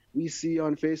 boy, we see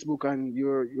on Facebook and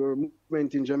your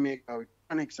movement in Jamaica with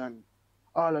Onyx and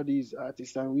all of these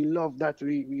artists, and we love that.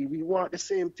 We want the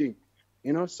same thing,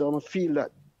 you know. So I feel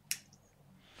that.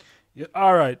 Yeah,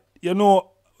 all right. You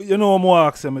know I'm going to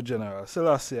ask you, my general.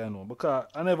 Selassie, I know. Because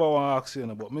I never want to ask you,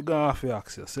 but I'm going to have to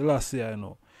ask you. Selassie, I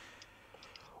know.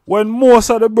 When most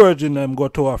of the Virgin them go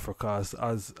to Africa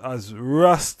as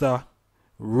Rasta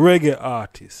reggae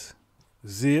artists,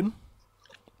 Zine,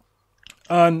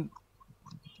 and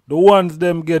the ones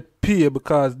them get paid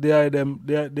because they are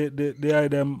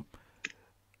them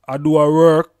I do a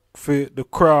work for the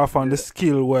craft and the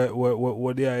skill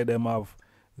where they are them have,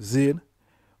 Zine.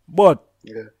 But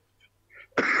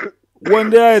when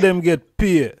the eye them get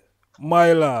paid,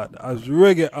 my lad, as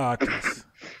reggae artists,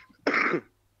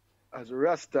 As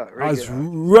Rasta as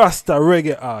reggae. Rasta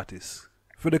reggae artists,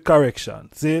 for the correction,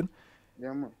 see?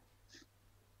 Yeah, man.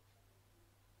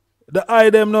 The eye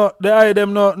them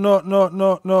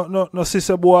no,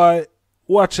 sister boy,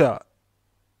 watch out.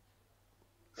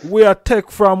 We are take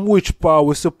from which part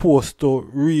we supposed to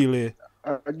really.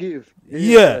 I give.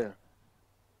 Yeah. Sir.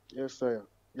 Yes, sir.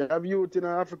 You have youth in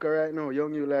Africa right now,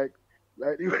 young you like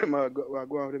you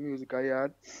go on with the music I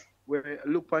had, where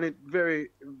look on it very,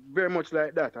 very much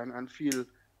like that and feel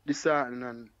disheartened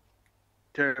and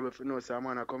terrible for no so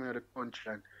man I come in the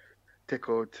country and take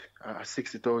out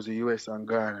 60,000 US and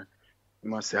Ghana. You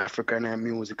must say African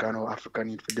music and how Africa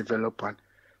need to develop and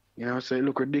you know, so it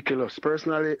look ridiculous.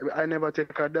 Personally, I never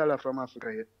take $1 from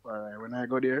Africa yet. When I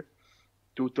go there,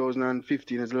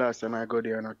 2015 is the last time I go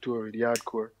there on a tour with the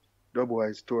Hardcore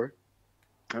Dubwise tour.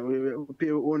 And we pay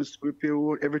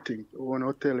everything, own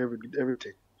hotel,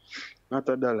 everything. Not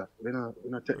 $1. We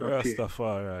not take no pay.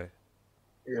 Rastafari.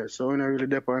 Yeah, so we not really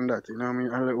depend on that. You know what I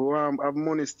mean? And like, we have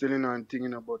money still in and thing, you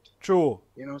know, but True.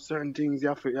 you know, certain things you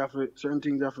have to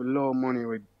love money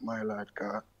with, my lad,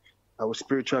 cause our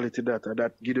spirituality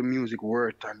that give the music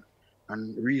worth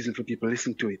and reason for people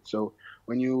listen to it. So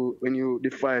when you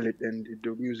defile it, then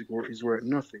the music is worth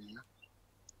nothing. You know?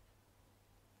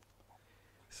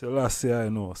 Selassie I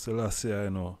know.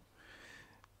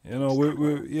 You know, we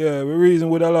reason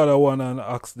with a lot of one and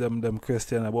ask them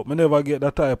questions, but me never get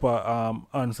that type of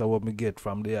answer what me get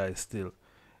from the eye still.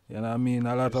 You know what I mean?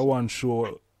 A lot of one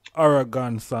show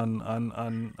arrogance and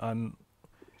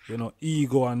you know,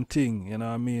 ego and thing, you know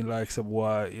what I mean? Like some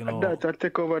boy, you know. That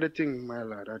take over the thing, my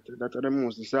lad. That's the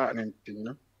most disheartening thing, you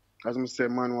know. As I say,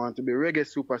 man want to be reggae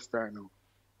superstar now.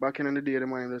 Back in the day, the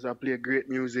man just play great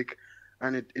music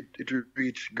and it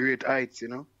reach great heights, you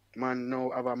know. Man now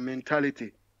have a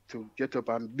mentality to get up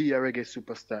and be a reggae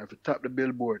superstar, to top the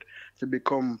billboard, to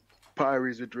become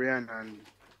Paris with Rihanna and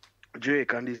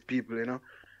Drake and these people, you know.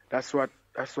 That's what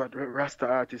Rasta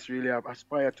artists really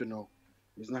aspire to know.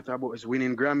 It's not about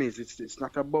winning Grammys. It's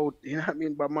not about, you know what I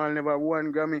mean? But man never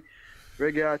won Grammy.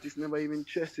 Reggae artists never even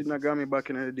chested in a Grammy back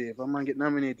in the day. If a man get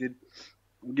nominated,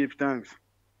 give thanks.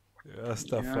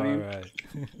 Rastafari.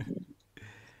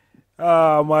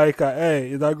 Ah, Micah,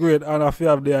 hey, it's a great honor for you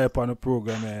have the hype on the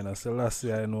program, man. So last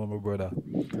year I know, my brother.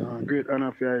 Great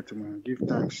honor for you, man. Give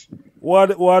thanks.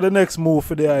 What are the next move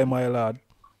for the eye, my lad?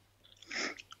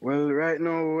 Well, right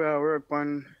now we are working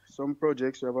on some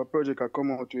projects. We have a project I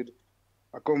come out with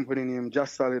a company named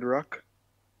Just Solid Rock.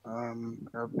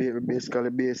 Basically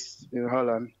based in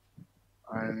Holland.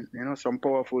 And, you know, some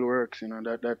powerful works, you know,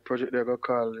 that project they're going to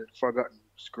call Forgotten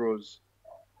Scrolls.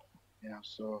 Yeah,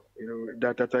 so, you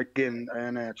know, that again,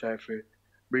 I try to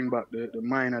bring back the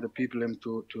mind of the people them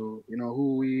to you know,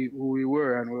 who we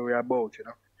were and where we're about, you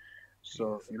know.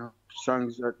 So, you know,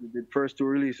 songs, the first two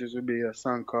releases will be a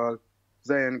song called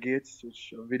Zion Gates,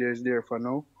 which video is there for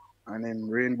now, and then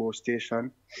Rainbow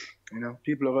Station. You know,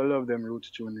 people are gonna love them roots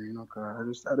tune, you know,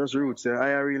 cause I just roots.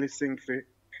 I really sing for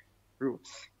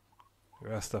roots.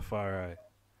 Rastafari.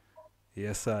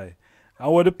 Yes, I.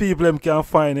 And what the people them can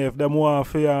find if them want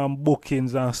for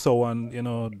bookings and so on, you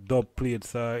know, dub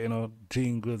plates, you know,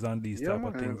 jingles and these type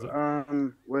of things. Well,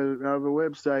 we have a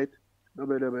website,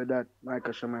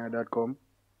 www.micahshemaiah.com.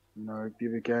 You know,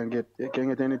 people can get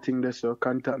anything there, so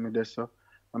contact me there, so.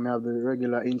 I have the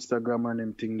regular Instagram and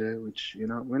them thing there, which, you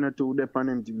know, we're not too depend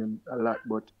on them a lot,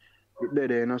 but they're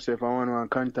there, you know, so if I want to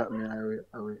contact me, I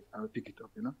will pick it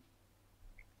up, you know.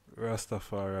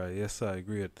 Rastafari, yes, I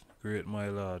great, my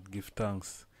lord, give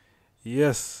thanks.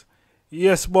 Yes,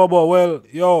 Bobo, well,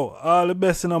 yo, all the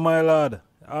best, you know, my lord,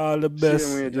 all the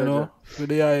best, you know, for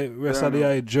the rest of the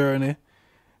eye journey,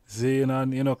 see,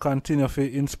 and, you know, continue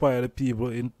to inspire the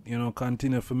people, you know,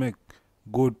 continue to make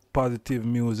good positive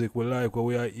music. We like what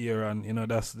we are here, and you know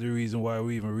that's the reason why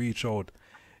we even reach out.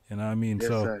 You know what I mean? Yes,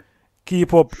 so sir.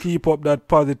 keep up that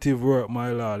positive work,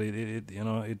 my lord. It you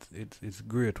know it's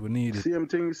great. We need it. Same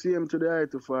to the eye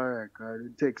to fire, cause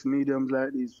it takes mediums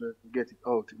like this to get it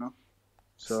out, you know.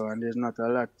 So and there's not a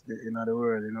lot in the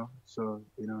world, you know. So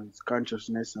you know it's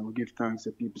consciousness, and we give thanks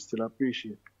that people still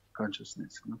appreciate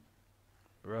consciousness, you know.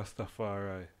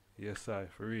 Rastafari, yes, I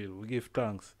for real. We give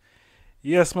thanks.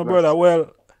 Yes, my brother.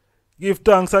 Well, give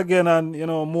thanks again and, you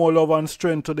know, more love and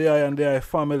strength to the eye and the eye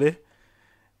family.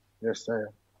 Yes, sir.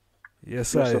 Yes,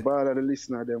 sir. So all of the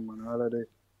listeners, them, and all of the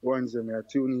ones that are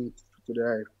tuning to the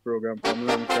eye program from a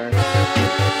long time.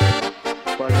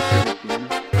 Positivity, you know?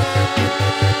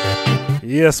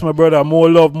 Yes, my brother. More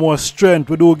love, more strength.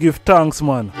 We do give thanks,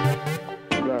 man.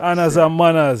 Honors and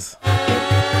manners.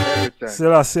 Everything. time.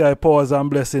 Still I say I powers and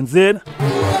blessings in.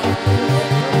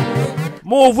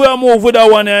 Move with that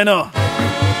one here, you know.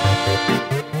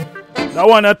 That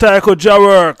one that Taiko Jah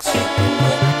works.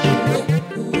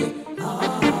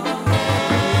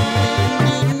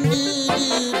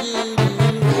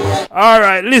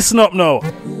 Alright, listen up now. For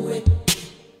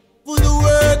the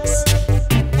works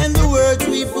and the words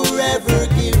we forever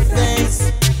give thanks.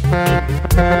 Sing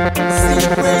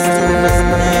praise to his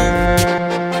name.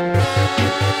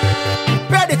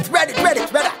 Ready.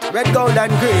 Red, gold,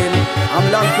 and green.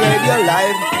 I'm Long Radio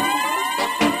Live.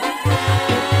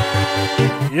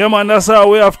 Yeah, man, that's all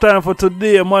we have time for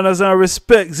today. Manners and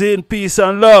respect, Zine, peace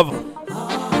and love.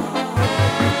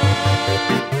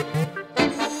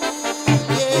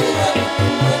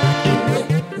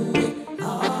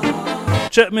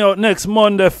 Check me out next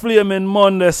Monday, Flaming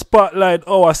Monday, Spotlight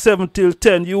Hour, 7 till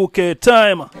 10 UK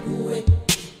time.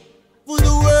 For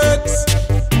the works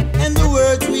and the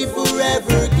words we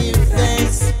forever give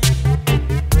thanks.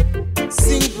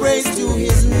 Sing praise to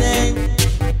his name.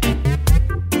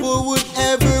 For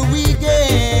whatever we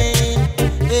gain.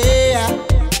 Yeah.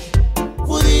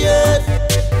 For the earth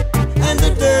and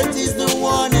the dirt is the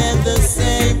one and the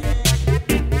same.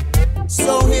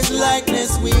 So his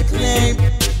likeness we claim.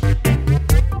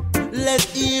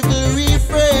 Let evil